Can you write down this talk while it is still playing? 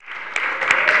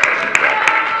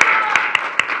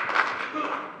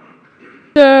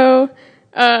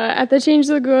at the Change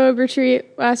the Globe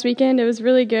retreat last weekend. It was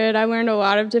really good. I learned a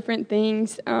lot of different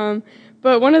things.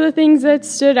 But one of the things that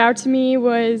stood out to me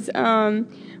was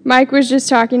Mike was just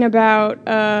talking about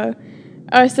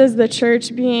us as the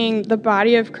church being the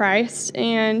body of Christ,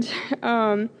 and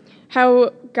how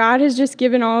God has just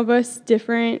given all of us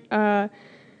different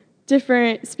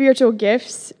spiritual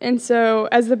gifts. And so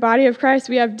as the body of Christ,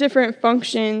 we have different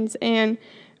functions, and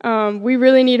we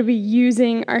really need to be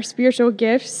using our spiritual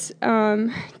gifts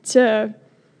to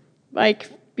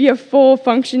be a full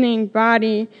functioning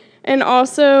body. And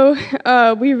also,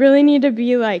 we really need to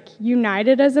be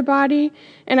united as a body.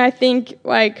 And I think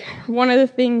one of the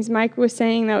things Mike was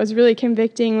saying that was really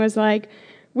convicting was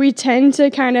we tend to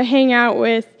kind of hang out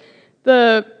with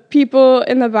the people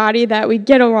in the body that we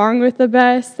get along with the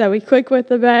best, that we click with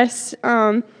the best,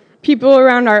 people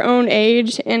around our own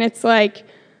age, and it's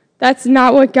that's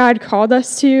not what God called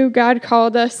us to. God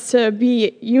called us to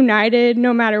be united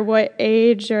no matter what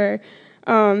age or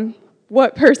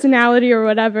what personality or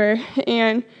whatever.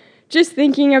 And just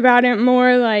thinking about it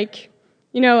more a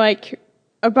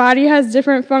body has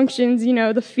different functions.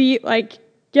 The feet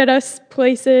get us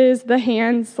places, the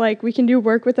hands we can do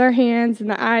work with our hands, and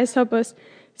the eyes help us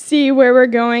see where we're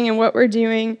going and what we're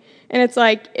doing. And it's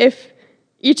if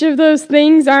each of those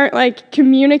things aren't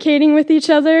communicating with each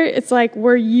other, it's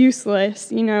we're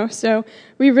useless, So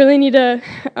we really need to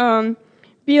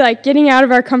be getting out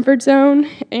of our comfort zone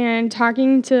and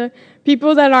talking to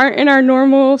people that aren't in our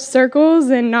normal circles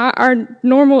and not our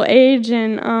normal age.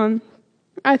 And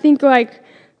I think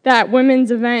that women's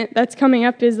event that's coming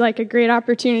up is a great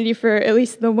opportunity for at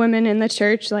least the women in the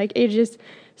church, ages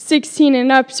 16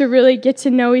 and up, to really get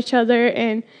to know each other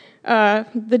and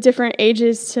the different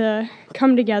ages to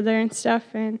come together and stuff.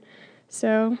 And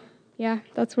so, yeah,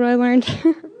 that's what I learned.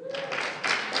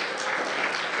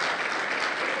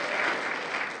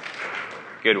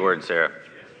 Good word, Sarah.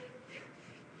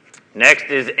 Next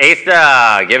is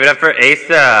Asa. Give it up for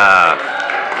Asa.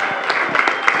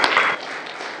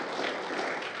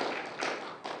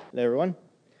 Hello, everyone.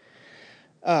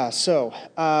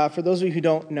 For those of you who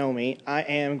don't know me, I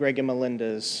am Greg and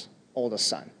Melinda's oldest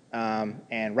son.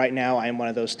 And right now, I am one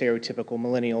of those stereotypical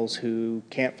millennials who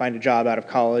can't find a job out of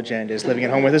college and is living at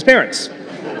home with his parents.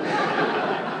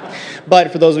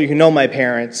 But for those of you who know my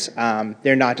parents,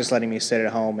 they're not just letting me sit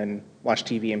at home and watch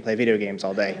TV and play video games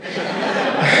all day.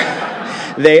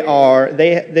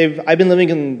 I've been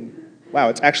living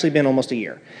it's actually been almost a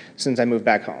year since I moved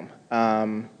back home.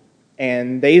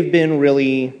 And they've been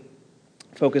really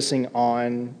focusing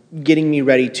on getting me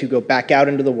ready to go back out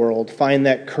into the world, find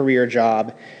that career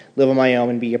job, live on my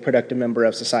own, and be a productive member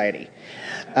of society.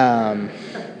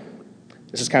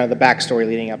 This is kind of the backstory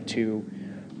leading up to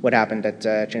what happened at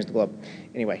Change the Globe.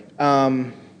 Anyway,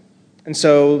 and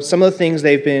so some of the things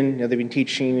they've been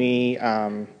teaching me,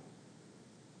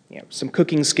 some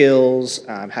cooking skills,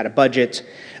 how to budget,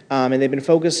 and they've been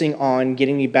focusing on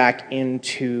getting me back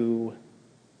into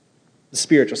the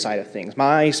spiritual side of things.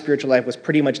 My spiritual life was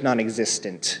pretty much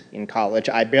non-existent in college.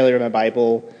 I barely read my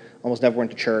Bible, almost never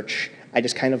went to church. I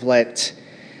just kind of let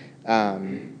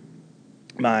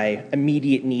my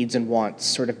immediate needs and wants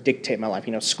sort of dictate my life.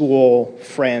 School,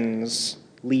 friends,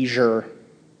 leisure.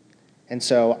 And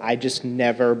so I just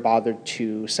never bothered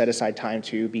to set aside time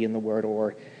to be in the Word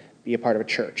or be a part of a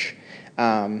church.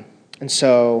 And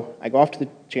so I go off to the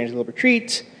Change the Globe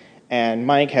retreat, and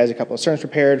Mike has a couple of sermons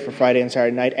prepared for Friday and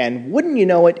Saturday night, and wouldn't you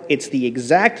know it, it's the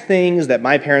exact things that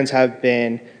my parents have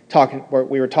been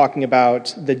we were talking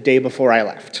about the day before I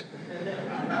left.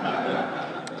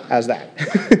 How's that?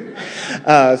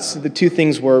 So the two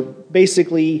things were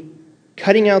basically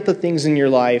cutting out the things in your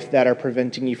life that are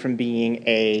preventing you from being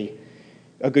a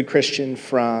good Christian,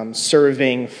 from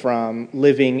serving, from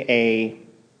living a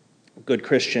good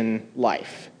Christian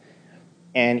life.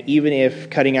 And even if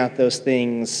cutting out those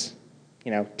things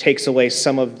takes away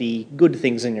some of the good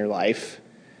things in your life,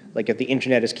 like if the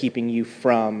internet is keeping you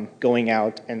from going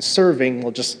out and serving,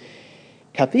 well, just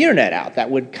cut the internet out.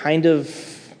 That would kind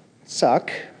of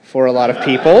suck for a lot of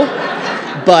people.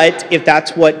 But if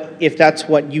that's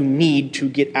what you need to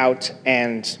get out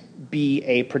and be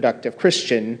a productive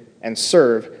Christian and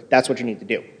serve, that's what you need to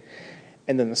do.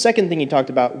 And then the second thing he talked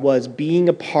about was being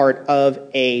a part of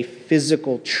a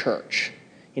physical church.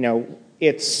 When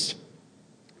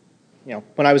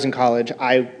I was in college,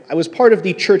 I was part of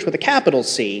the church with a capital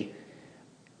C,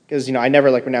 because, I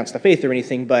never renounced the faith or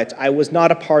anything, but I was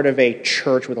not a part of a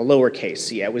church with a lowercase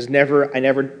c. I was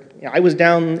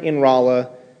down in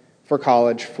Rolla for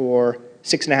college for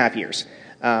 6.5 years,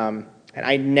 and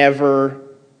I never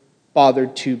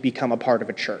bothered to become a part of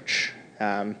a church,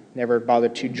 never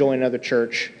bothered to join another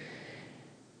church.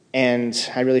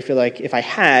 And I really feel like if I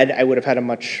had, I would have had a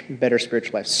much better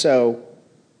spiritual life. So,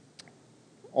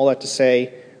 all that to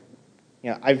say,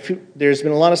 there's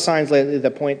been a lot of signs lately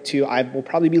that point to I will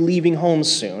probably be leaving home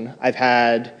soon. I've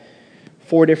had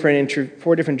four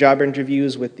different job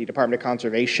interviews with the Department of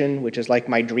Conservation, which is like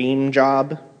my dream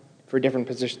job for different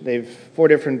positions. They've 4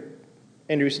 different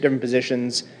interviews for different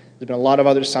positions. There's been a lot of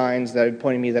other signs that are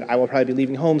pointing me that I will probably be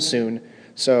leaving home soon.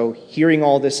 So hearing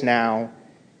all this now,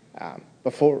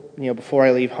 before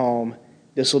I leave home,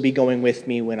 this will be going with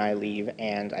me when I leave,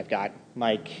 and I've got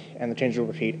Mike and the Change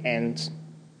Over Feet and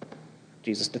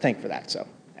Jesus to thank for that. So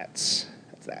that's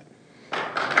that.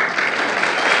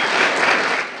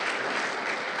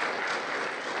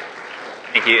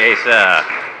 Thank you, Asa.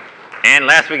 And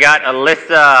last we got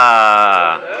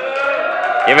Alyssa.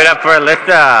 Give it up for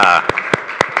Alyssa.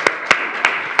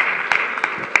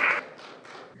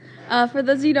 For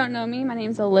those of you who don't know me, my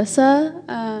name's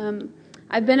Alyssa.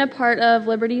 I've been a part of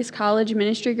Liberty's college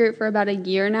ministry group for about a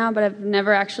year now, but I've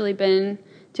never actually been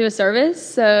to a service.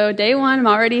 So day one, I'm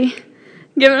already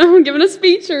giving a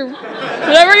speech or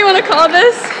whatever you want to call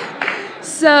this.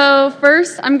 So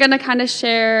first, I'm going to kind of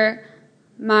share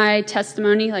my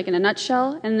testimony, like in a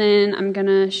nutshell, and then I'm going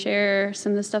to share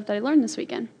some of the stuff that I learned this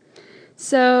weekend.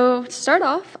 So to start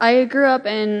off, I grew up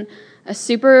in a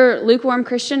super lukewarm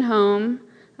Christian home.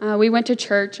 We went to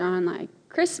church on like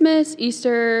Christmas,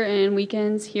 Easter, and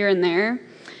weekends here and there.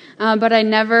 But I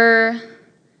never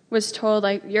was told,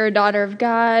 like, you're a daughter of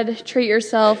God, treat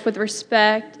yourself with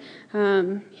respect.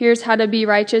 Here's how to be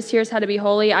righteous, here's how to be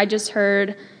holy. I just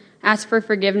heard, ask for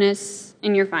forgiveness,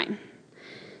 and you're fine.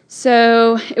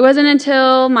 So it wasn't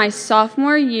until my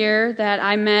sophomore year that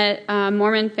I met a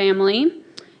Mormon family.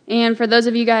 And for those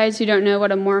of you guys who don't know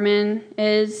what a Mormon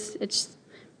is, it's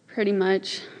pretty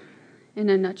much, in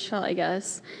a nutshell, I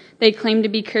guess. They claim to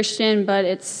be Christian, but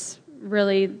it's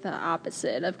really the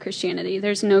opposite of Christianity.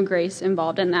 There's no grace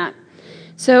involved in that.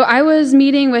 So I was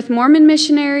meeting with Mormon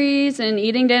missionaries and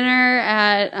eating dinner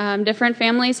at different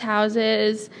families'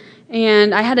 houses,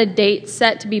 and I had a date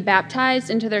set to be baptized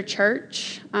into their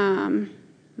church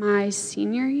my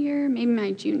senior year, maybe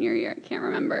my junior year, I can't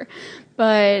remember.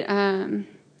 But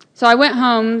so I went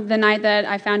home the night that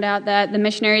I found out that the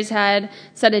missionaries had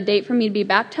set a date for me to be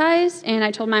baptized, and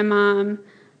I told my mom,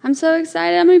 I'm so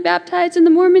excited, I'm going to be baptized in the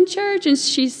Mormon church. And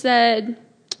she said,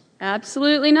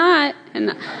 absolutely not. And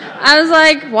I was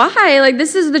like, why? Like,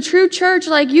 this is the true church.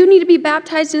 Like, you need to be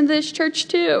baptized in this church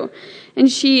too. And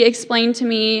she explained to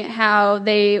me how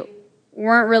they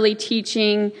weren't really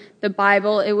teaching the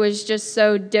Bible. It was just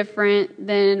so different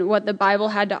than what the Bible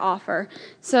had to offer.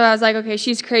 So I was like, okay,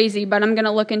 she's crazy, but I'm going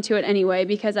to look into it anyway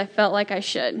because I felt like I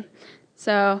should.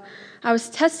 So I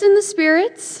was testing the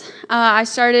spirits. I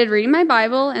started reading my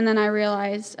Bible, and then I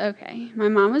realized, okay, my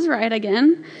mom was right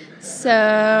again.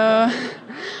 So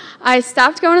I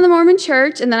stopped going to the Mormon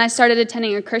church, and then I started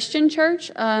attending a Christian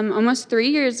church almost 3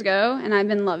 years ago, and I've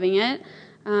been loving it.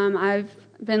 I've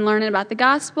been learning about the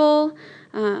gospel.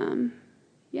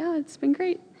 Yeah, it's been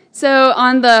great. So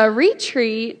on the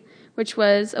retreat, which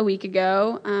was a week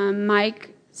ago,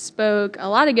 Mike spoke a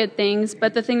lot of good things,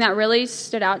 but the thing that really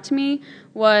stood out to me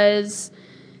was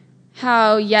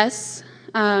how, yes,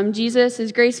 Jesus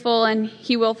is graceful and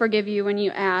he will forgive you when you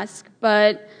ask,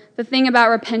 but the thing about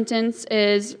repentance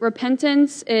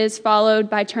is followed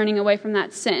by turning away from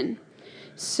that sin.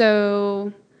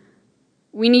 So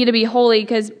we need to be holy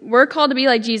because we're called to be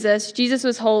like Jesus. Jesus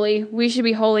was holy. We should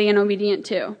be holy and obedient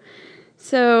too.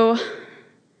 So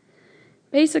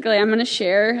basically, I'm going to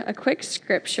share a quick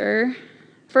scripture.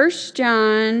 1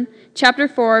 John chapter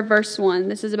 4, verse 1.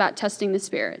 This is about testing the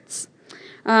spirits.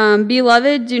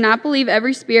 Beloved, do not believe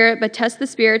every spirit, but test the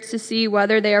spirits to see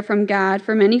whether they are from God,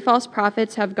 for many false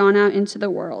prophets have gone out into the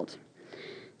world.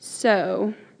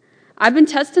 So I've been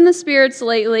testing the spirits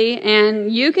lately,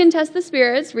 and you can test the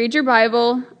spirits. Read your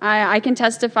Bible. I can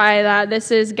testify that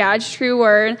this is God's true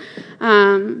word.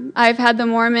 I've had the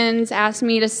Mormons ask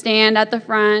me to stand at the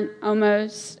front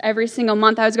almost every single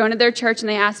month. I was going to their church, and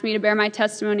they asked me to bear my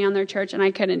testimony on their church, and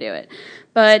I couldn't do it.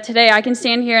 But today I can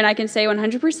stand here, and I can say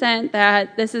 100%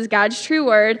 that this is God's true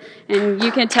word, and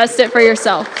you can test it for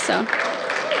yourself. So.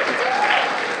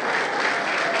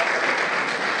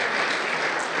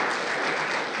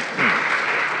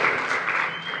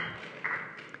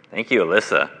 Thank you,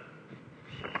 Alyssa.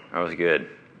 That was good.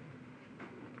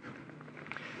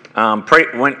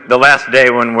 The last day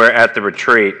when we're at the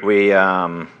retreat, we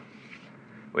have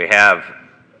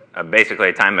basically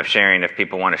a time of sharing if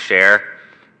people want to share,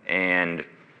 and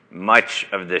much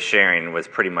of the sharing was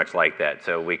pretty much like that.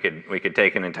 So we could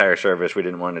take an entire service. We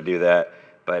didn't want to do that,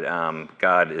 but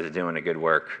God is doing a good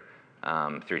work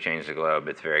through Change the Globe.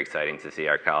 It's very exciting to see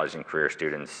our college and career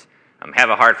students have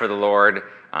a heart for the Lord,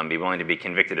 be willing to be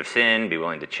convicted of sin, be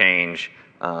willing to change,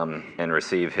 and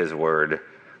receive His Word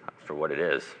for what it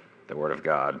is, the Word of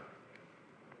God.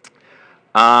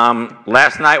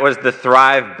 Last night was the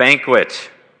Thrive Banquet.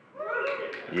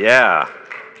 Yeah,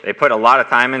 they put a lot of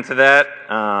time into that,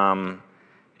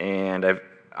 and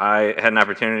I had an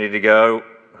opportunity to go.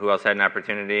 Who else had an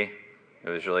opportunity? It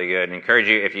was really good. I encourage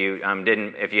you, if you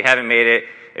haven't made it,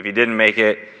 if you didn't make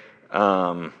it,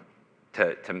 to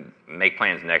make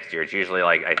plans next year. It's usually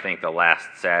I think the last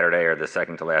Saturday or the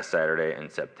second to last Saturday in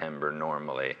September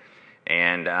normally.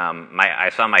 And I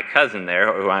saw my cousin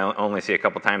there, who I only see a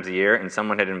couple times a year, and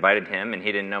someone had invited him, and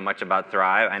he didn't know much about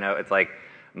Thrive. I know it's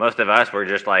most of us, we're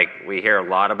just we hear a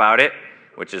lot about it,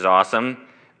 which is awesome.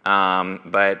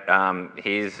 But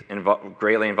he's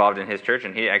greatly involved in his church,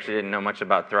 and he actually didn't know much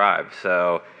about Thrive.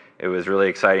 So it was really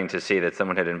exciting to see that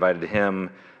someone had invited him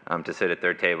to sit at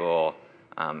their table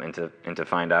and to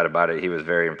find out about it. He was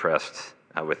very impressed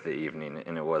with the evening,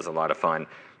 and it was a lot of fun.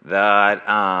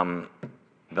 The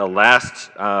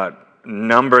last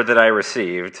number that I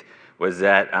received was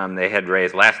that they had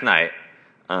raised last night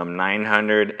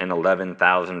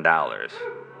 $911,000.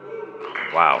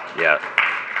 Wow, yeah.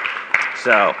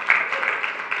 So,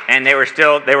 and they were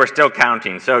still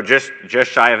counting. So just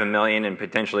shy of 1 million, and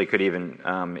potentially could even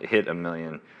hit 1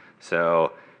 million.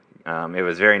 So it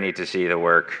was very neat to see the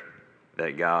work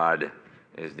that God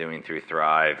is doing through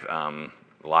Thrive,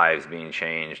 lives being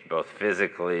changed both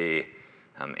physically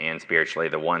and spiritually.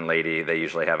 The one lady, they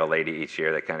usually have a lady each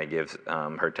year that kind of gives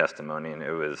her testimony, and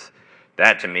it was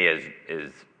that to me is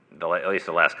at least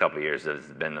the last couple of years has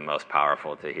been the most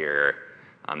powerful to hear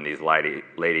these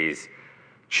ladies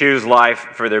choose life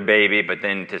for their baby, but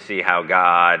then to see how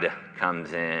God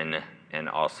comes in and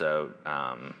also,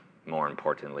 more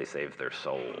importantly, saves their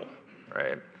soul,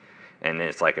 right? And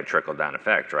it's like a trickle-down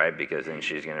effect, right? Because then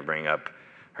she's going to bring up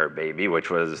her baby, which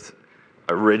was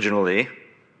originally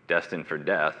destined for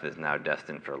death, is now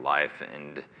destined for life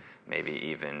and maybe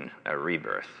even a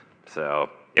rebirth. So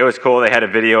it was cool. They had a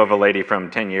video of a lady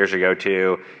from 10 years ago,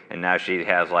 too, and now she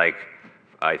has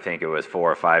I think it was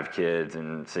 4 or 5 kids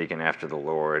and seeking after the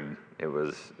Lord. It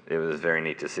was very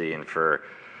neat to see. And for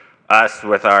us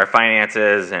with our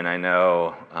finances, and I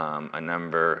know a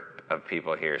number of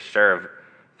people here serve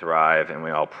Thrive, and we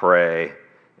all pray,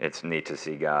 it's neat to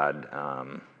see God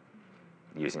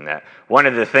using that. One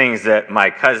of the things that my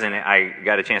cousin, I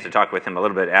got a chance to talk with him a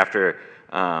little bit after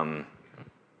the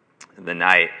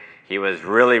night, he was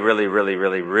really, really, really,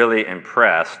 really, really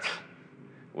impressed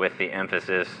with the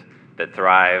emphasis that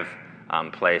Thrive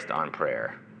placed on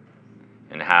prayer,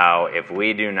 and how if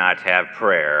we do not have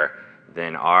prayer,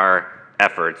 then our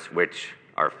efforts, which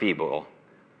are feeble,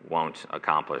 won't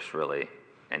accomplish really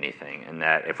anything. And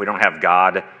that if we don't have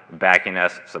God backing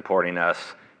us, supporting us,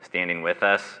 standing with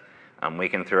us, we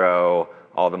can throw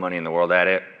all the money in the world at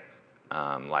it,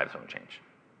 lives won't change.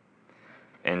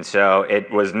 And so it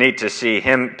was neat to see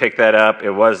him pick that up. It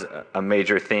was a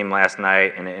major theme last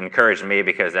night, and it encouraged me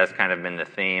because that's kind of been the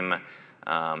theme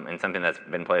and something that's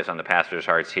been placed on the pastors'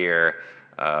 hearts here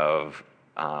of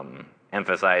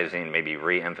emphasizing, maybe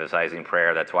re-emphasizing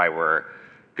prayer. That's why we're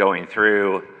going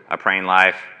through a praying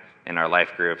life in our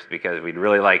life groups, because we'd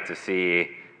really like to see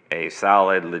a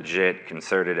solid, legit,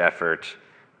 concerted effort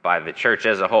by the church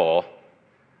as a whole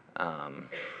to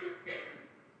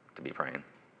be praying.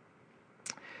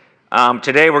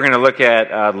 Today we're going to look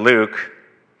at Luke,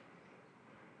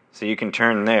 so you can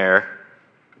turn there.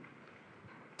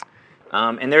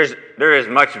 And there is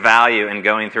much value in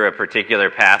going through a particular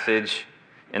passage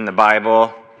in the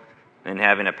Bible and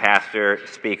having a pastor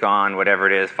speak on whatever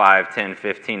it is, 5, 10,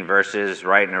 15 verses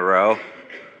right in a row.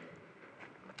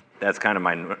 That's kind of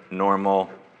my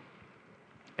normal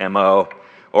MO,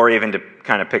 or even to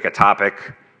kind of pick a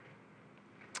topic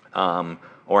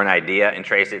or an idea and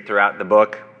trace it throughout the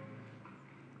book.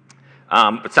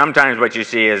 But sometimes what you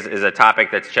see is a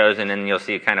topic that's chosen, and you'll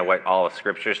see kind of what all of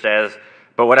Scripture says.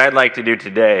 But what I'd like to do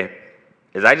today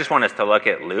is I just want us to look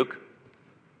at Luke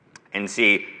and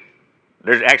see,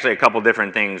 there's actually a couple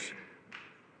different things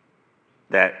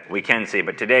that we can see,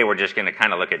 but today we're just going to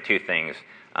kind of look at 2 things.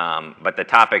 But the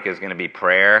topic is going to be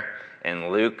prayer, and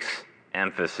Luke's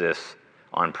emphasis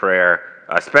on prayer,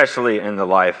 especially in the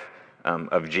life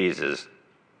of Jesus.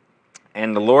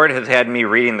 And the Lord has had me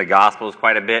reading the Gospels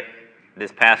quite a bit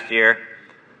this past year.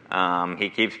 He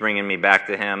keeps bringing me back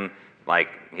to Him like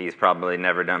He's probably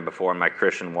never done before in my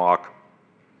Christian walk.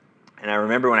 And I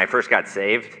remember when I first got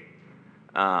saved,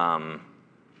 I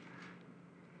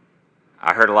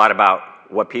heard a lot about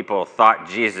what people thought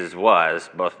Jesus was,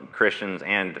 both Christians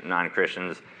and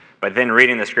non-Christians. But then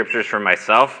reading the scriptures for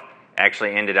myself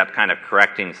actually ended up kind of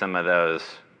correcting some of those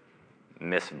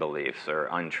misbeliefs or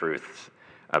untruths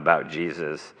about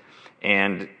Jesus.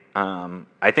 And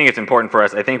I think it's important for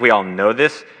us. I think we all know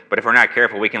this, but if we're not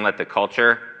careful, we can let the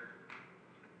culture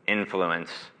influence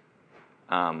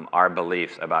our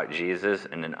beliefs about Jesus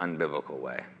in an unbiblical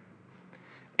way.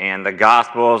 And the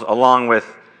Gospels, along with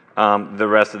the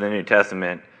rest of the New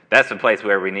Testament, that's the place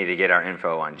where we need to get our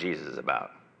info on Jesus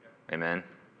about. Amen?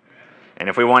 And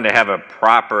if we want to have a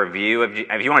proper view of,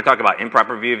 if you want to talk about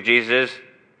improper view of Jesus,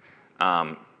 you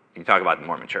can talk about the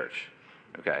Mormon Church.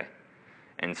 Okay?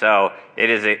 And so it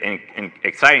is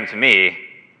exciting to me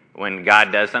when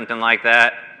God does something like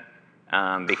that,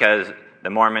 because the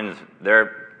Mormons,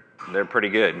 they're pretty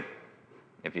good.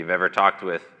 If you've ever talked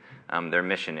with their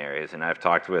missionaries, and I've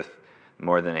talked with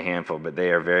more than a handful, but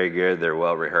they are very good, they're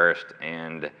well rehearsed,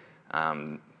 and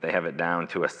they have it down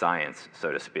to a science,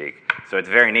 so to speak. So it's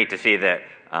very neat to see that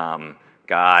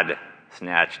God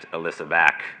snatched Alyssa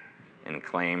back and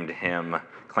claimed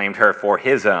her for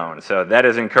his own. So that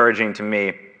is encouraging to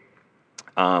me.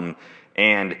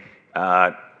 And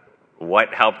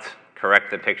what helped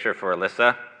correct the picture for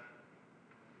Alyssa?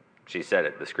 She said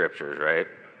it, the scriptures, right?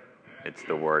 It's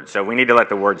the word. So we need to let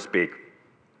the word speak.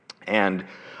 And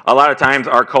a lot of times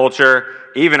our culture,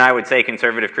 even I would say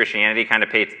conservative Christianity, kind of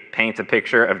paints a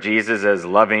picture of Jesus as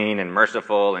loving and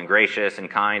merciful and gracious and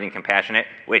kind and compassionate,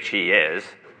 which he is.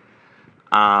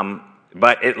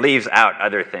 But it leaves out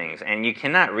other things. And you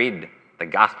cannot read the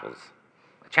Gospels.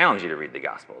 I challenge you to read the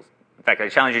Gospels. In fact, I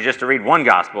challenge you just to read one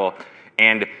Gospel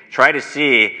and try to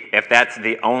see if that's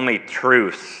the only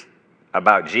truths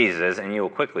about Jesus, and you will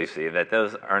quickly see that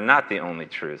those are not the only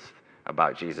truths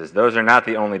about Jesus. Those are not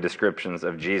the only descriptions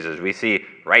of Jesus. We see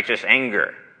righteous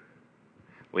anger.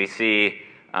 We see,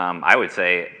 I would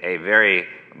say, a very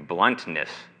bluntness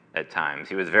at times.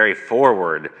 He was very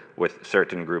forward with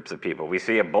certain groups of people. We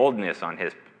see a boldness on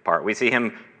his part. We see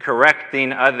him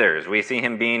correcting others. We see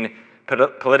him being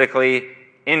politically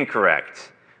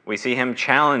incorrect. We see him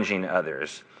challenging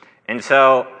others. And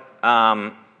so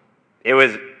it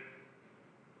was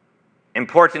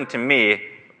important to me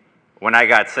when I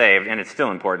got saved, and it's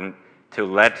still important, to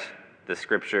let the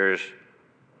scriptures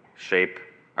shape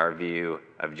our view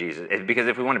of Jesus. Because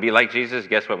if we want to be like Jesus,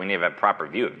 guess what? We need to have a proper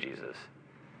view of Jesus.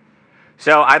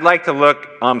 So I'd like to look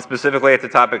specifically at the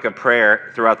topic of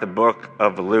prayer throughout the book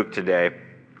of Luke today.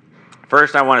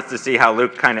 First, I want us to see how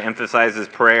Luke kind of emphasizes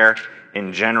prayer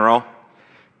in general.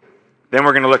 Then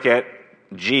we're going to look at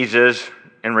Jesus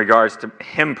in regards to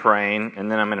him praying, and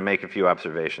then I'm going to make a few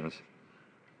observations.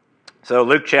 So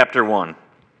Luke chapter 1.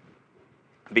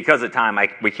 Because of time,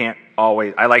 we can't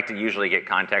always, I like to usually get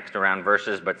context around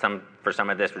verses, but for some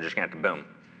of this, we're just going to have to, boom,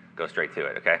 go straight to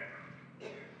it, okay?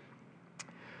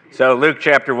 So Luke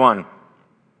chapter 1.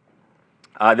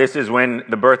 This is when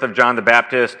the birth of John the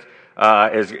Baptist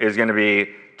is going to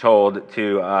be told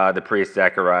to the priest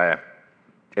Zechariah.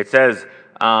 It says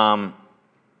in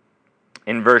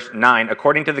verse 9,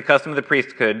 according to the custom of the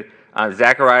priesthood,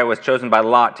 Zechariah was chosen by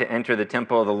lot to enter the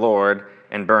temple of the Lord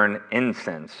and burn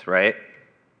incense, right?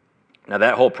 Now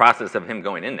that whole process of him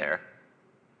going in there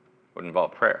would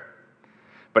involve prayer.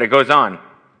 But it goes on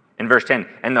in verse 10,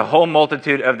 and the whole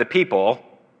multitude of the people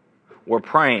were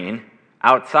praying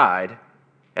outside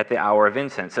at the hour of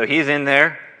incense. So he's in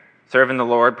there serving the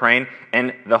Lord, praying,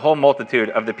 and the whole multitude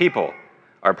of the people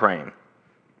are praying.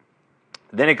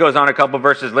 Then it goes on a couple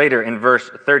verses later in verse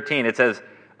 13. It says,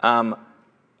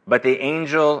 but the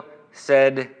angel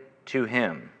said to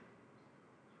him,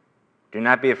 do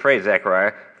not be afraid,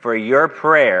 Zechariah, for your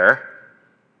prayer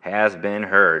has been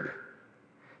heard.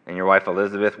 And your wife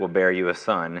Elizabeth will bear you a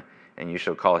son, and you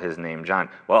shall call his name John.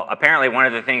 Well, apparently one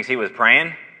of the things he was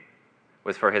praying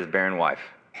was for his barren wife.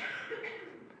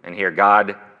 And here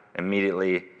God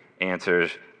immediately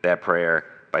answers that prayer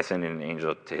by sending an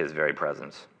angel to his very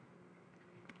presence.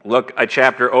 Look a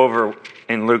chapter over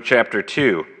in Luke chapter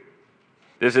 2.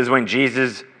 This is when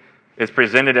Jesus is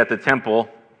presented at the temple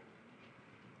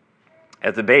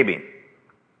as a baby.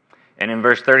 And in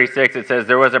verse 36 it says,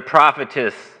 there was a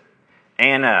prophetess,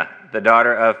 Anna, the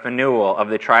daughter of Phanuel of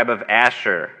the tribe of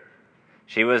Asher.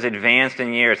 She was advanced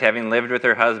in years, having lived with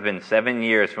her husband 7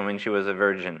 years from when she was a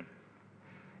virgin.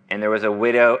 And was a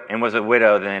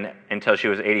widow then until she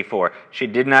was 84. She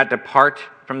did not depart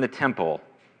from the temple,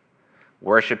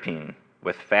 worshiping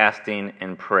with fasting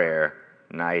and prayer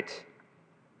night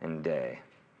and day.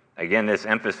 Again, this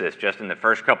emphasis just in the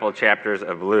first couple of chapters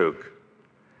of Luke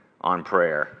on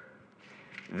prayer.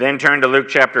 Then turn to Luke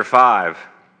chapter 5,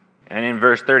 and in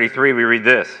verse 33 we read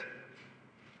this.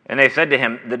 And they said to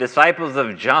him, "The disciples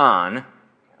of John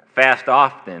fast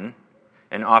often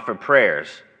and offer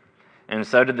prayers, and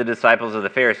so did the disciples of the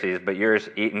Pharisees, but yours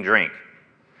eat and drink."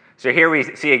 So here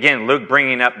we see again Luke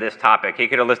bringing up this topic. He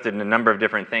could have listed a number of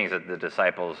different things that the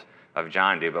disciples of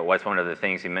John do, but what's one of the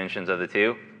things he mentions of the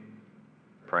two?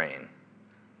 Praying.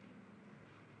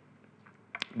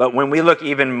 But when we look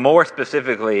even more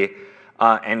specifically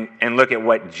and look at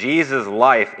what Jesus'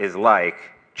 life is like,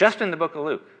 just in the book of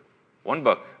Luke, one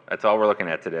book, that's all we're looking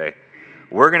at today,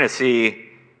 we're going to see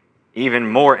even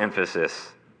more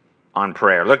emphasis on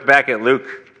prayer. Look back at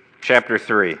Luke chapter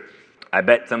 3. I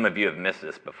bet some of you have missed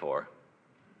this before.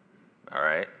 All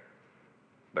right?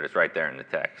 But it's right there in the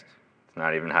text. It's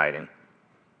not even hiding.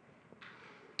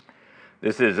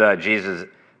 This is Jesus'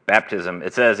 baptism.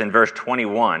 It says in verse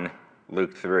 21,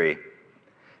 Luke 3,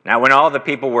 "Now when all the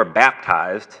people were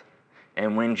baptized,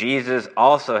 and when Jesus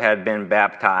also had been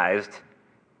baptized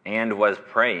and was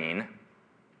praying,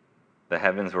 the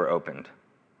heavens were opened."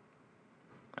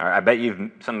 All right, I bet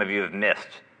some of you have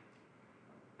missed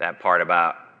that part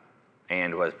about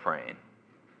 "and was praying."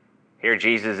 Here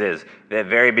Jesus is, the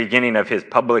very beginning of his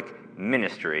public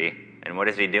ministry, and what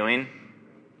is he doing?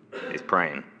 He's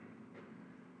praying.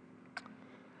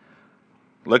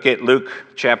 Look at Luke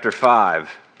chapter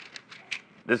 5.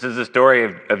 This is the story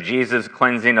of Jesus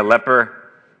cleansing a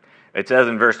leper. It says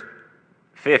in verse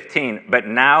 15, "But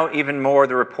now even more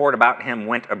the report about him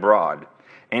went abroad,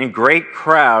 and great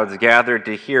crowds gathered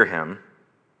to hear him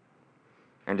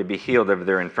and to be healed of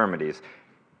their infirmities.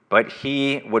 But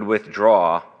he would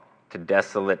withdraw to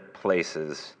desolate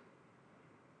places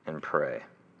and pray."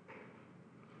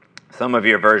 Some of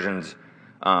your versions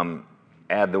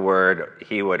add the word,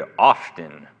 "he would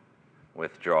often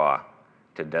withdraw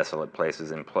to desolate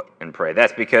places and pray."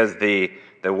 That's because the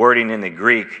wording in the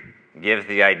Greek gives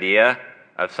the idea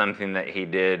of something that he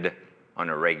did on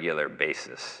a regular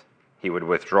basis. He would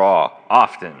withdraw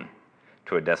often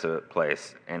to a desolate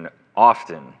place and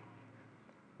often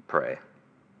pray.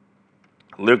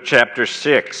 Luke chapter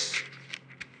 6,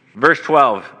 verse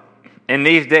 12. "In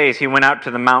these days he went out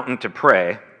to the mountain to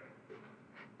pray,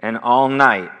 and all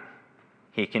night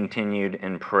he continued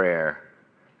in prayer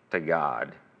to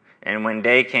God. And when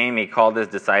day came, he called his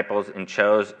disciples and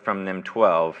chose from them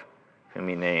 12, whom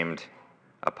he named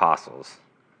apostles."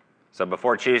 So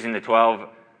before choosing the 12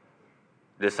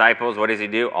 disciples, what does he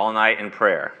do? All night in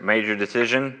prayer. Major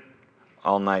decision,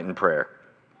 all night in prayer.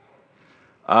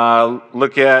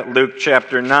 Look at Luke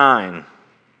chapter 9.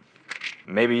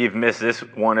 Maybe you've missed this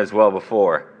one as well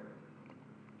before.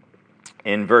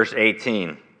 In verse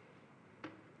 18.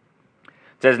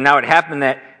 It says, "Now it happened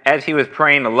that as he was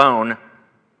praying alone,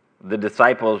 the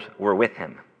disciples were with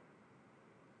him."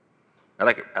 I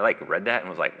read that and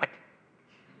was like, what?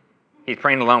 He's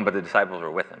praying alone, but the disciples were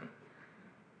with him.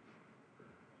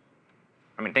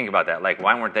 I mean, think about that. Like,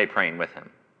 why weren't they praying with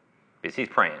him? Because he's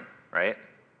praying, right?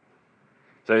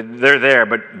 So they're there,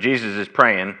 but Jesus is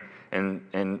praying, and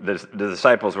the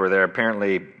disciples were there,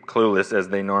 apparently clueless as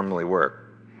they normally were.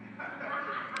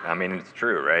 I mean, it's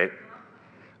true, right?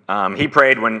 He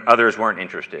prayed when others weren't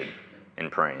interested in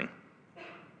praying.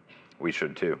 We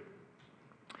should too.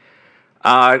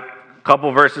 A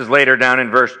couple verses later, down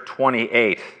in verse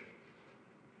 28.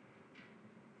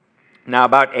 "Now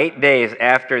about 8 days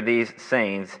after these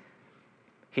sayings,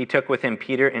 he took with him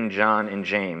Peter and John and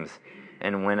James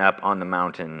and went up on the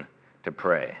mountain to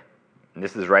pray." And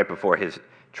this is right before his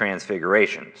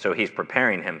transfiguration. So he's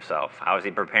preparing himself. How is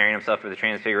he preparing himself for the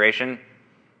transfiguration?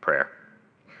 Prayer.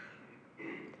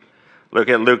 Look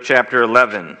at Luke chapter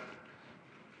 11,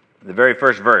 the very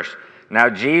first verse. "Now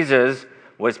Jesus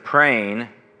was praying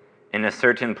in a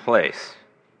certain place,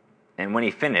 and when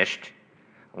he finished,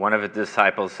 one of his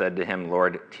disciples said to him,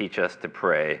 'Lord, teach us to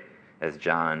pray as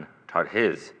John taught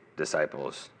his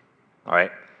disciples.'" All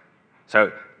right?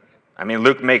 So, I mean,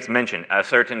 Luke makes mention, a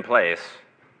certain place,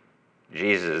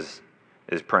 Jesus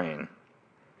is praying.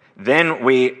 Then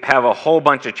we have a whole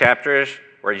bunch of chapters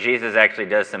where Jesus actually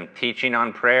does some teaching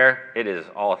on prayer. It is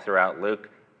all throughout Luke.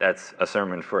 That's a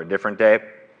sermon for a different day.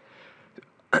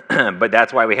 But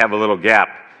that's why we have a little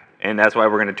gap. And that's why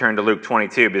we're going to turn to Luke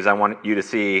 22, because I want you to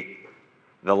see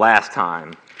the last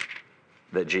time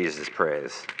that Jesus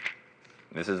prays.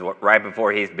 This is right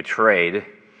before he's betrayed.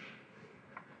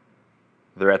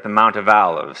 They're at the Mount of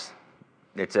Olives.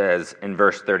 It says in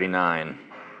verse 39,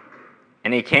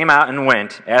 "And he came out and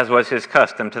went, as was his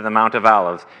custom, to the Mount of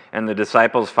Olives, and the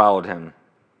disciples followed him.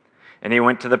 And he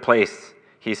went to the place,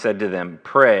 he said to them,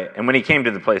 'Pray.' And when he came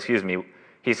to the place,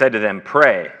 he said to them,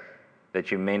 'Pray, that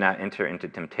you may not enter into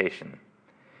temptation.'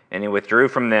 And he withdrew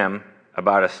from them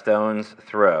about a stone's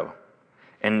throw,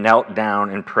 and knelt down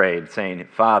and prayed, saying,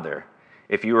 Father,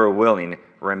 if you are willing,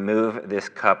 remove this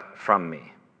cup from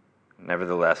me.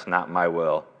 Nevertheless, not my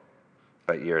will,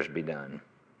 but yours be done.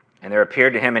 And there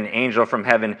appeared to him an angel from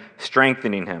heaven,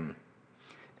 strengthening him.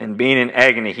 And being in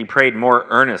agony, he prayed more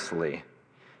earnestly,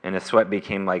 and his sweat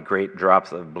became like great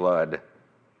drops of blood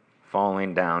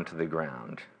falling down to the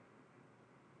ground.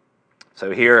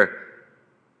 So here,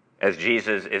 as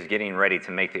Jesus is getting ready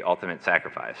to make the ultimate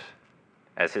sacrifice,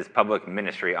 as his public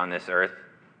ministry on this earth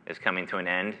is coming to an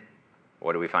end,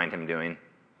 what do we find him doing?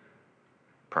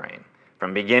 Praying.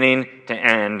 From beginning to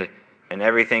end and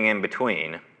everything in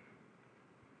between,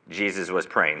 Jesus was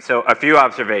praying. So a few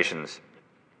observations.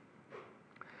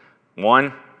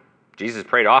 One, Jesus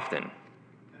prayed often,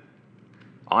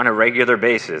 on a regular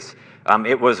basis.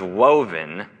 It was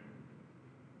woven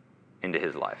into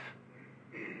his life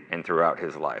and throughout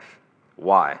his life.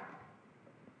 Why?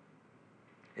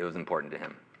 It was important to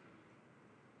him.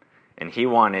 And he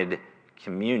wanted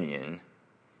communion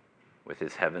with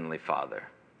his heavenly Father.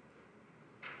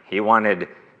 He wanted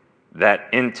that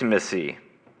intimacy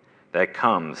that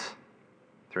comes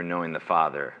through knowing the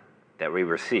Father that we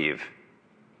receive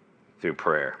through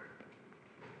prayer.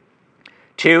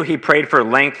 2, he prayed for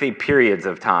lengthy periods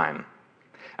of time.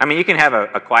 I mean, you can have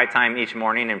a quiet time each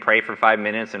morning and pray for 5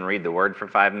 minutes and read the Word for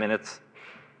 5 minutes.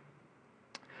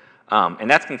 And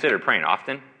that's considered praying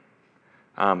often.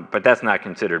 But that's not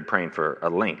considered praying for a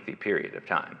lengthy period of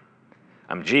time.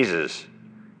 Jesus,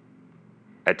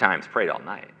 at times, prayed all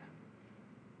night.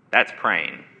 That's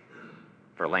praying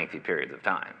for lengthy periods of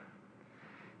time.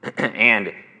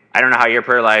 And I don't know how your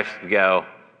prayer lives go,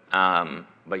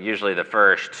 but usually the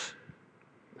first,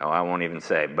 I won't even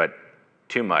say, but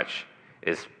too much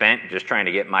is spent just trying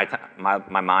to get my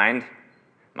mind,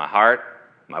 my heart,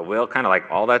 my will, kind of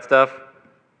like all that stuff,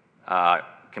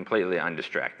 completely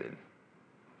undistracted.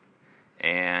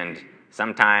 And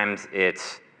sometimes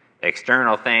it's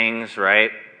external things,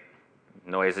 right?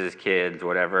 Noises, kids,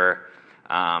 whatever.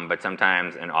 But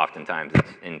sometimes and oftentimes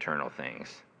it's internal things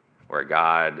where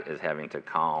God is having to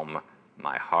calm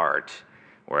my heart,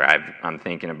 where I'm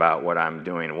thinking about what I'm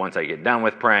doing once I get done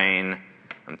with praying.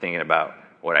 I'm thinking about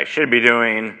what I should be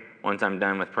doing once I'm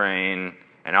done with praying,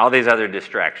 and all these other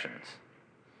distractions.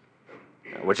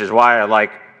 Which is why I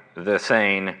like the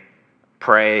saying,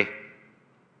 pray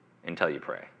until you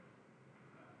pray.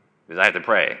 Because I have to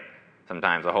pray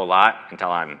sometimes a whole lot until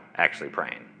I'm actually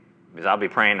praying. Because I'll be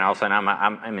praying and all of a sudden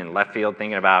I'm in left field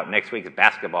thinking about next week's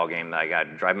basketball game that I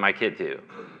got driving my kid to.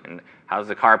 And how's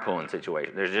the carpooling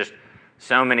situation? There's just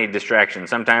so many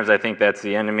distractions. Sometimes I think that's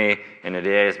the enemy, and it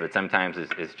is, but sometimes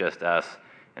it's just us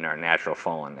and our natural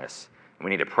fallenness. We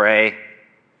need to pray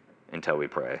until we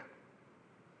pray.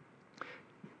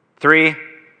 3,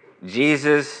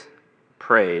 Jesus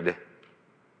prayed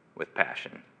with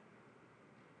passion.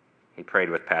 He prayed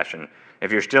with passion.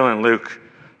 If you're still in Luke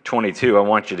 22, I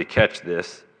want you to catch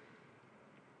this.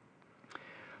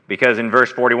 Because in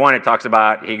verse 41 it talks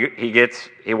about he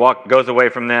goes away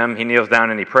from them, he kneels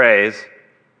down and he prays.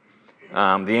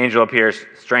 The angel appears,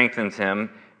 strengthens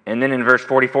him. And then in verse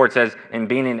 44 it says, and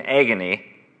being in agony,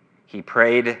 he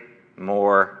prayed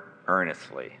more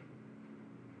earnestly.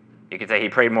 You could say he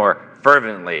prayed more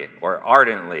fervently or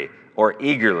ardently or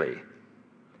eagerly.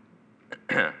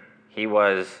 He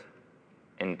was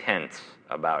intense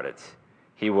about it.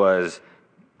 He was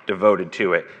devoted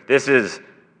to it. This is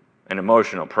an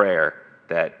emotional prayer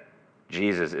that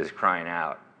Jesus is crying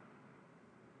out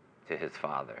to his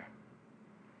Father.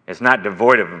 It's not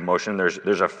devoid of emotion.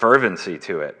 There's a fervency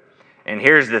to it. And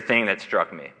here's the thing that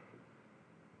struck me.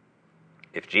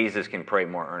 If Jesus can pray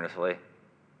more earnestly,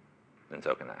 then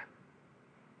so can I.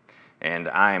 And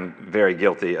I'm very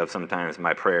guilty of sometimes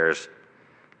my prayers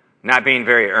not being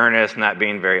very earnest, not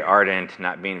being very ardent,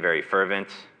 not being very fervent,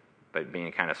 but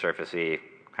being kind of surfacey,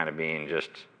 kind of being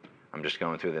I'm just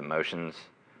going through the motions,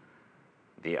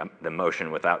 the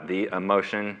motion without the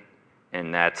emotion,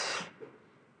 and that's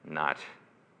not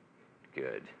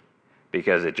good,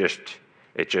 because it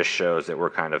just shows that we're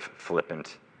kind of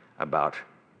flippant about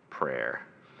prayer,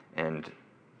 and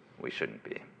we shouldn't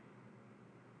be.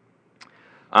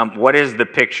 What is the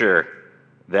picture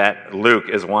that Luke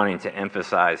is wanting to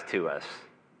emphasize to us?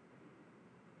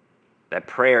 That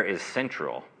prayer is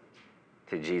central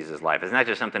to Jesus' life. It's not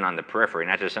just something on the periphery,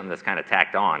 not just something that's kind of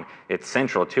tacked on. It's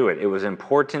central to it. It was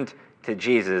important to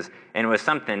Jesus, and it was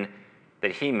something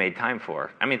that he made time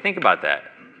for. I mean, think about that.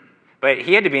 But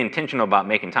he had to be intentional about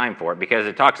making time for it, because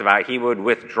it talks about he would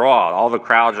withdraw. All the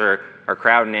crowds are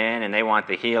crowding in, and they want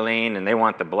the healing, and they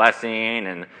want the blessing,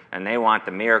 and they want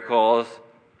the miracles.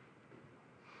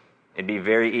 It'd be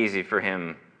very easy for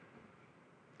him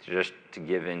just to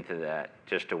give in to that,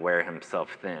 just to wear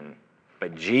himself thin.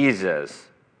 But Jesus,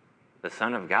 the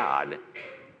Son of God,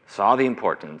 saw the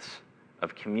importance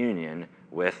of communion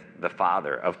with the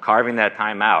Father, of carving that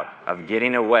time out, of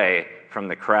getting away from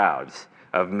the crowds,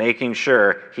 of making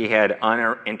sure he had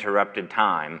uninterrupted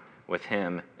time with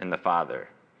him and the Father.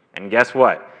 And guess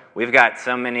what? We've got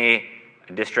so many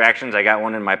distractions. I got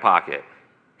one in my pocket.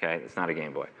 Okay, it's not a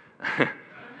Game Boy.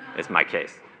 It's my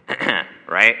case.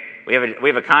 Right? We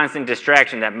have a constant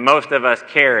distraction that most of us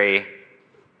carry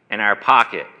in our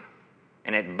pocket.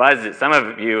 And it buzzes. Some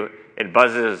of you, it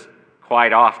buzzes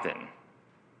quite often.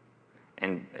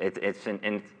 And it's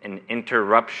an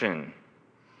interruption.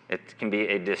 It can be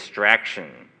a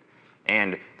distraction.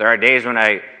 And there are days when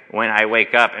I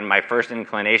wake up and my first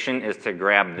inclination is to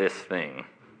grab this thing.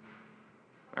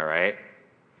 All right?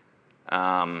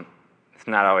 It's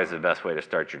not always the best way to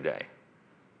start your day.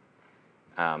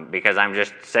 Because I'm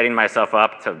just setting myself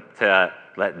up to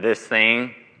let this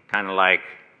thing kind of like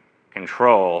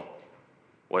control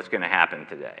what's going to happen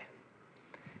today.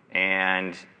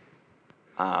 And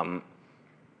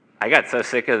I got so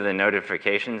sick of the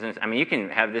notifications. I mean, you can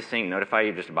have this thing notify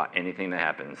you just about anything that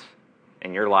happens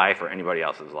in your life or anybody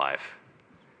else's life.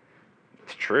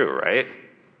 It's true, right?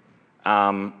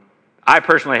 I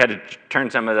personally had to turn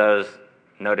some of those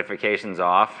notifications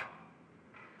off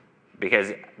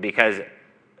because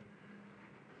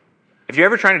if you're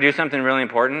ever trying to do something really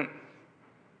important,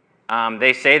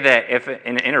 they say that if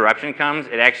an interruption comes,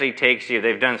 it actually takes you,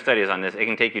 they've done studies on this, it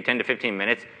can take you 10 to 15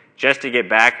 minutes just to get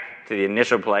back to the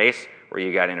initial place where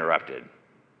you got interrupted.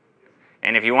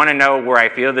 And if you want to know where I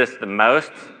feel this the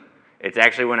most, it's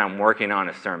actually when I'm working on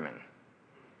a sermon.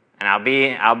 And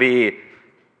I'll be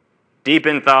deep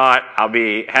in thought, I'll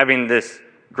be having this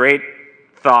great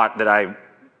thought that I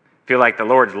feel like the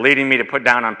Lord's leading me to put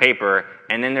down on paper,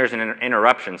 and then there's an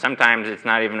interruption. Sometimes it's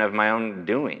not even of my own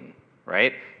doing,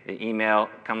 right? The email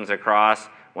comes across,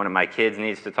 one of my kids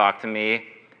needs to talk to me,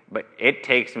 but it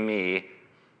takes me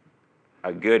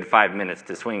a good 5 minutes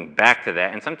to swing back to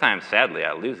that, and sometimes, sadly,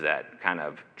 I lose that kind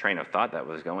of train of thought that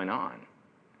was going on.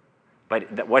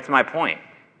 But what's my point?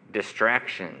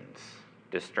 Distractions.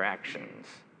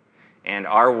 And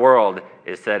our world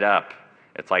is set up,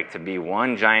 it's like to be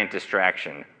one giant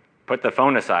distraction. Put the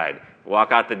phone aside,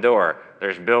 walk out the door,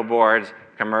 there's billboards,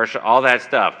 commercial, all that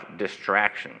stuff,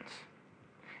 distractions.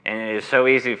 And it is so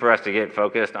easy for us to get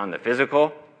focused on the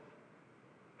physical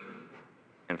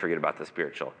and forget about the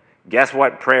spiritual. Guess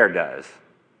what prayer does?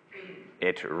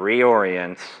 It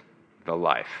reorients the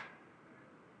life.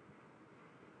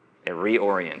 It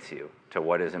reorients you to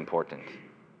what is important,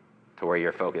 to where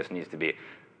your focus needs to be.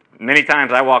 Many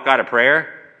times I walk out of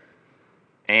prayer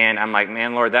and I'm like,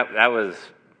 man, Lord, that was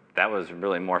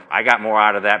really more. I got more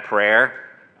out of that prayer,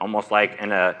 almost like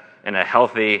in a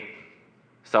healthy,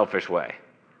 selfish way.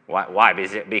 Why?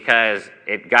 Because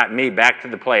it got me back to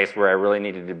the place where I really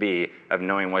needed to be, of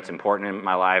knowing what's important in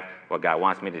my life, what God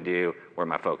wants me to do, where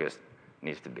my focus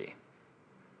needs to be.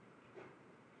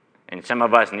 And some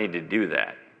of us need to do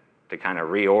that, to kind of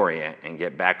reorient and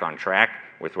get back on track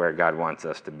with where God wants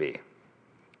us to be.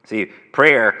 See,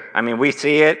 prayer, I mean, we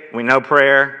see it, we know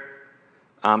prayer.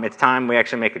 It's time we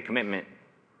actually make a commitment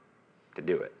to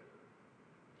do it,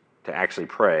 to actually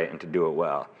pray and to do it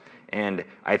well. And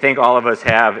I think all of us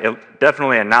have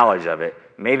definitely a knowledge of it,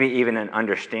 maybe even an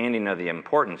understanding of the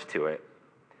importance to it.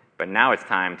 But now it's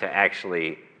time to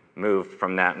actually move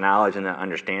from that knowledge and that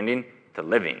understanding to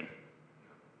living.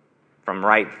 From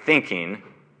right thinking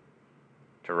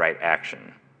to right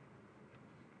action.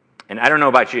 And I don't know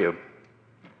about you.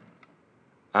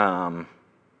 I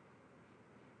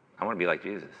want to be like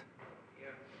Jesus.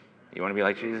 You want to be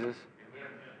like Jesus?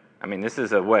 I mean, this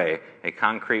is a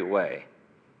concrete way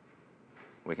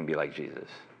we can be like Jesus.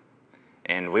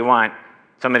 And we want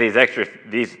some of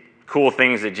these cool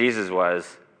things that Jesus was,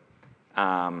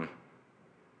 but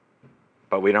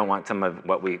we don't want some of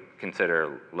what we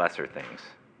consider lesser things.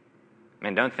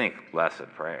 Man, don't think less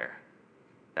of prayer.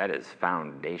 That is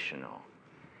foundational.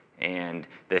 And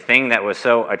the thing that was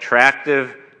so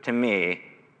attractive to me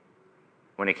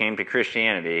when it came to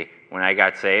Christianity, when I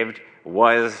got saved,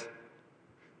 was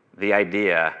the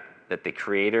idea that the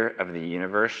creator of the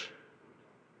universe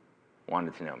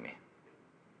wanted to know me.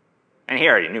 And he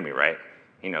already knew me, right?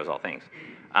 He knows all things.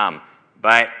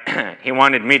 But he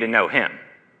wanted me to know him,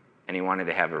 and he wanted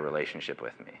to have a relationship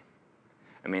with me.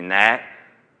 I mean, that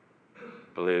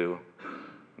blew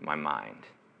my mind.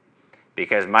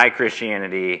 Because my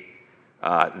Christianity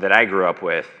that I grew up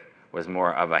with was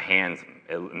more of a hand's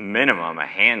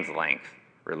length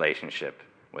relationship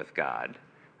with God.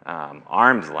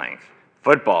 Arm's length,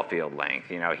 football field length.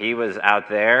 He was out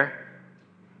there,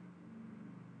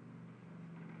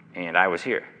 and I was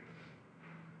here.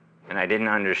 And I didn't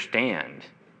understand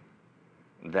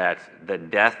that the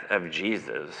death of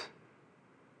Jesus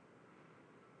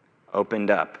opened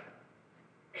up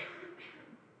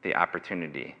the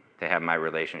opportunity to have my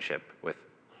relationship with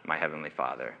my Heavenly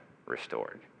Father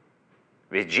restored.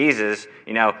 Because Jesus,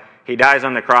 he dies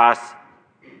on the cross,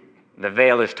 the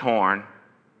veil is torn.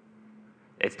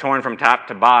 It's torn from top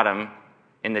to bottom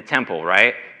in the temple,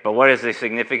 right? But what is the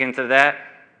significance of that?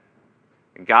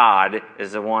 God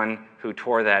is the one who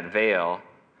tore that veil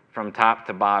from top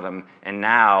to bottom, and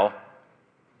now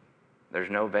there's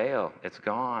no veil. It's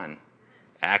gone.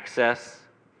 Access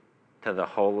to the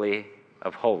Holy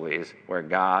of Holies, where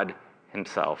God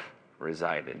himself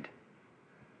resided.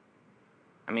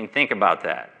 I mean, think about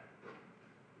that.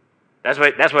 That's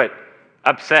what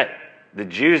upset the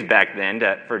Jews back then,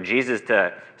 for Jesus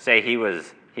to say he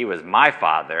was my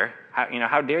Father.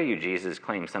 How dare you, Jesus,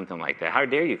 claim something like that? How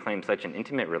dare you claim such an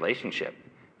intimate relationship?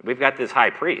 We've got this high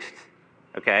priest,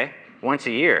 okay? Once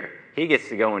a year, he gets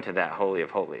to go into that Holy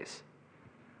of Holies.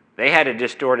 They had a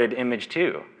distorted image,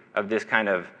 too, of this kind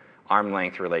of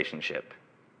arm-length relationship.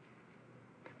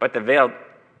 But the veil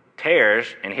tears,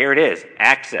 and here it is,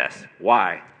 access.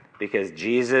 Why? Because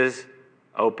Jesus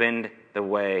opened the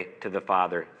way to the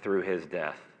Father through his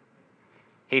death.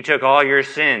 He took all your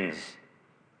sins,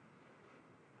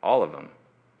 all of them,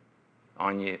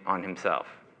 on himself.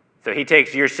 So he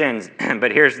takes your sins,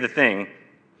 but here's the thing,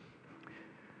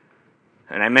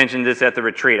 and I mentioned this at the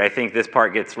retreat, I think this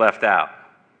part gets left out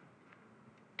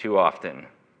too often.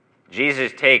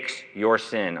 Jesus takes your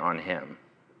sin on him,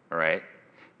 all right?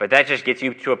 But that just gets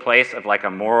you to a place of like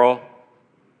a moral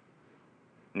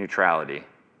neutrality.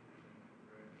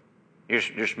 You're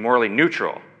just morally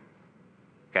neutral.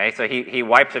 Okay, so he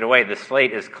wipes it away. The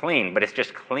slate is clean, but it's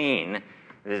just clean.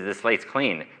 The slate's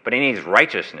clean, but it needs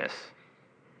righteousness.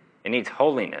 It needs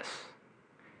holiness.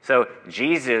 So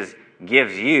Jesus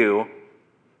gives you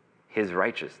his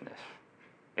righteousness.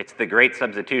 It's the great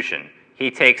substitution. He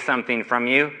takes something from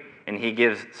you, and he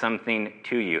gives something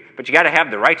to you. But you got to have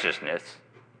the righteousness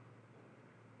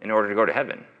in order to go to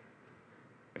heaven.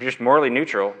 If you're just morally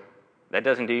neutral, that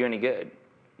doesn't do you any good.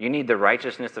 You need the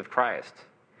righteousness of Christ.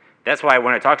 That's why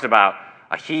when it talks about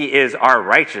he is our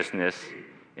righteousness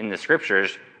in the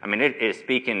Scriptures, I mean, it is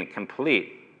speaking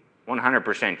complete,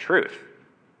 100% truth.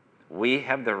 We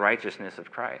have the righteousness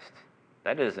of Christ.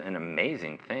 That is an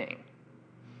amazing thing.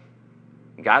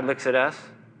 God looks at us,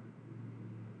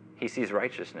 he sees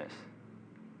righteousness.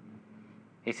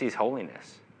 He sees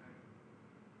holiness.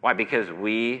 Why? Because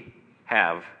we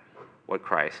have what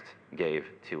Christ gave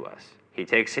to us. He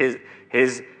takes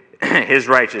his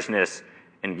righteousness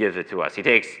and gives it to us. He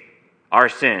takes our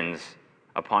sins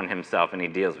upon himself and he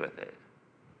deals with it.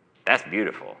 That's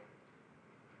beautiful.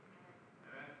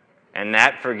 And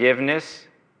that forgiveness,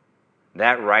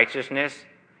 that righteousness,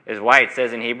 is why it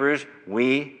says in Hebrews,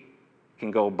 we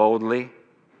can go boldly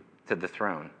to the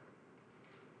throne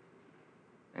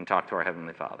and talk to our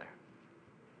Heavenly Father.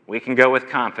 We can go with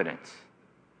confidence.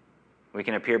 We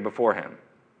can appear before him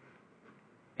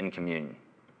in communion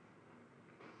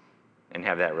and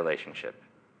have that relationship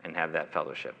and have that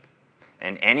fellowship.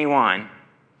 And anyone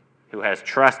who has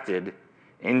trusted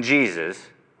in Jesus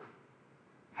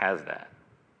has that.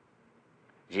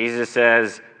 Jesus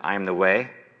says, I am the way,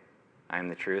 I am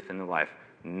the truth, and the life.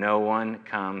 No one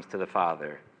comes to the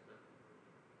Father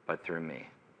but through me.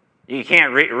 You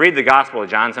can't read the Gospel of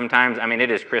John sometimes. I mean,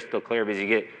 it is crystal clear because you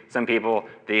get some people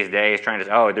these days trying to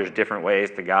say, there's different ways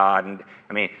to God. And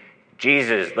I mean,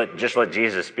 let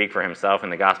Jesus speak for himself in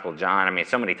the Gospel of John. I mean,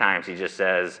 so many times he just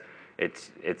says,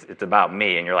 it's about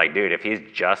me. And you're like, dude, if he's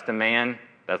just a man,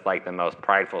 that's like the most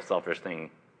prideful, selfish thing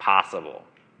possible.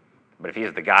 But if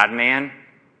he's the God-man,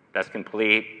 that's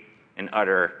complete and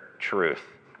utter truth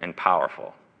and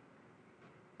powerful.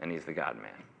 And he's the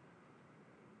God-man.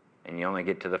 And you only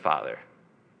get to the Father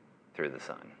through the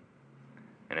Son.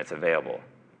 And it's available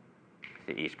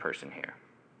to each person here.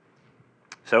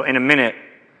 So in a minute,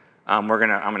 I'm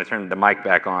gonna turn the mic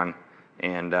back on.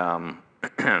 And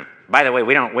by the way,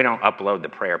 we don't upload the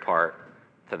prayer part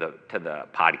to the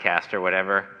podcast or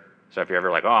whatever. So if you're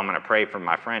ever like, I'm gonna pray for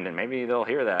my friend, and maybe they'll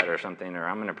hear that or something, or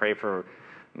I'm gonna pray for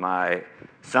my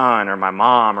son or my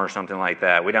mom or something like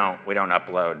that. We don't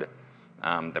upload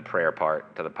the prayer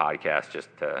part to the podcast just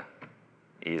to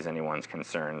ease anyone's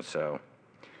concerns. So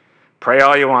pray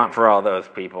all you want for all those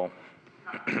people.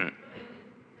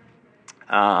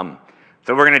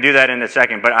 So we're going to do that in a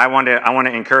second, but I want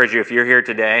to encourage you, if you're here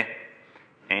today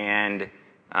and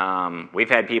We've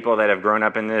had people that have grown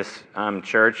up in this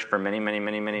church for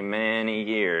many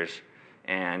years,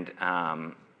 and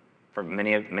for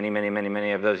many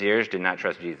of those years did not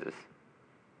trust Jesus.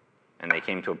 And they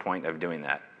came to a point of doing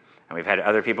that. And we've had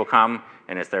other people come,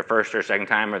 and it's their first or second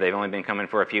time, or they've only been coming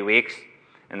for a few weeks,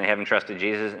 and they haven't trusted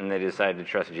Jesus, and they decided to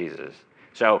trust Jesus.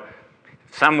 So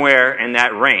somewhere in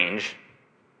that range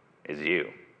is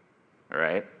you, all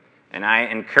right? And I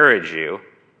encourage you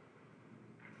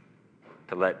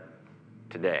to let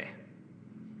today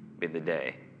be the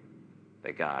day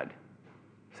that God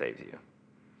saves you,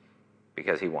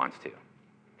 because he wants to,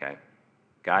 okay?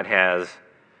 God has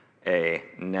a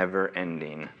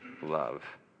never-ending love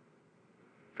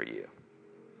for you.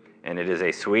 And it is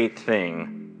a sweet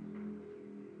thing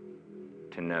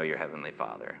to know your Heavenly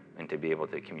Father and to be able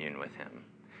to commune with him.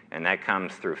 And that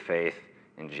comes through faith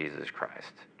in Jesus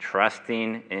Christ,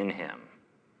 trusting in him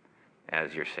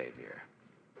as your Savior,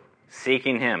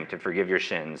 seeking him to forgive your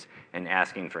sins, and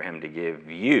asking for him to give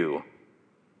you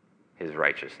his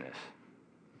righteousness.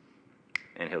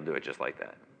 And he'll do it just like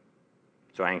that.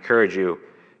 So I encourage you,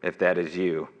 if that is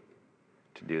you,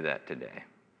 to do that today.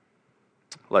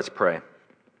 Let's pray.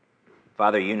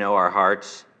 Father, you know our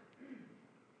hearts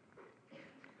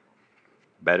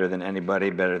better than anybody,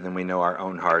 better than we know our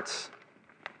own hearts.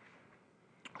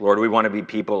 Lord, we want to be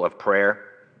people of prayer.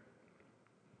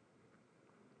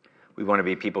 We want to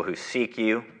be people who seek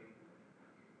you.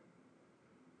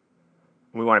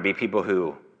 We want to be people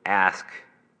who ask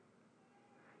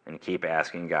and keep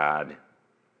asking God,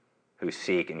 who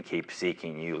seek and keep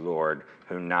seeking you, Lord,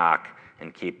 who knock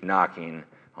and keep knocking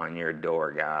on your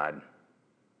door, God.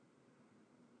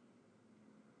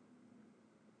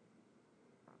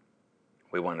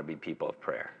 We want to be people of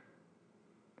prayer.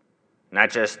 Not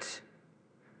just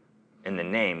in the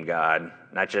name, God,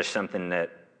 not just something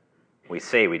that we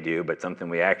say we do, but something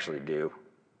we actually do.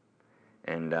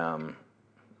 And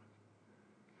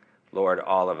Lord,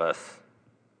 all of us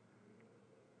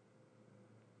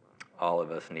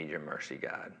need your mercy,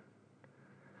 God.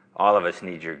 All of us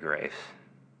need your grace.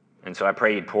 And so I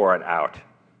pray you'd pour it out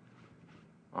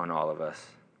on all of us.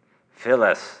 Fill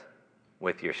us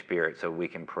with your Spirit so we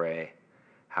can pray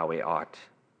how we ought.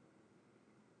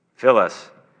 Fill us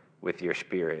with your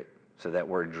Spirit so that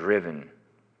we're driven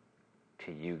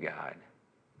to you, God,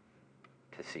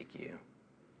 to seek you.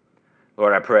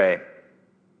 Lord, I pray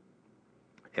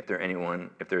if there's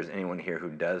anyone here who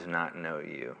does not know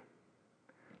you,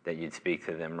 that you'd speak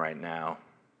to them right now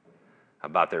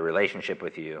about their relationship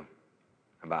with you,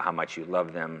 about how much you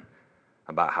love them,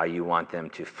 about how you want them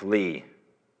to flee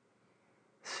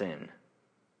sin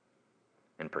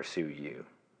and pursue you,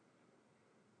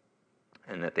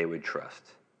 and that they would trust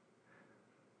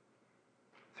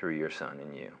through your Son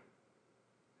in you.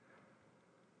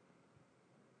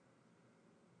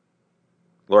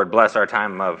 Lord, bless our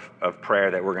time of prayer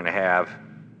that we're going to have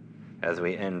as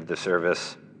we end the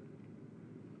service.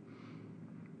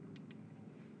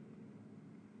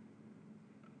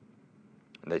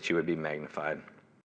 That you would be magnified.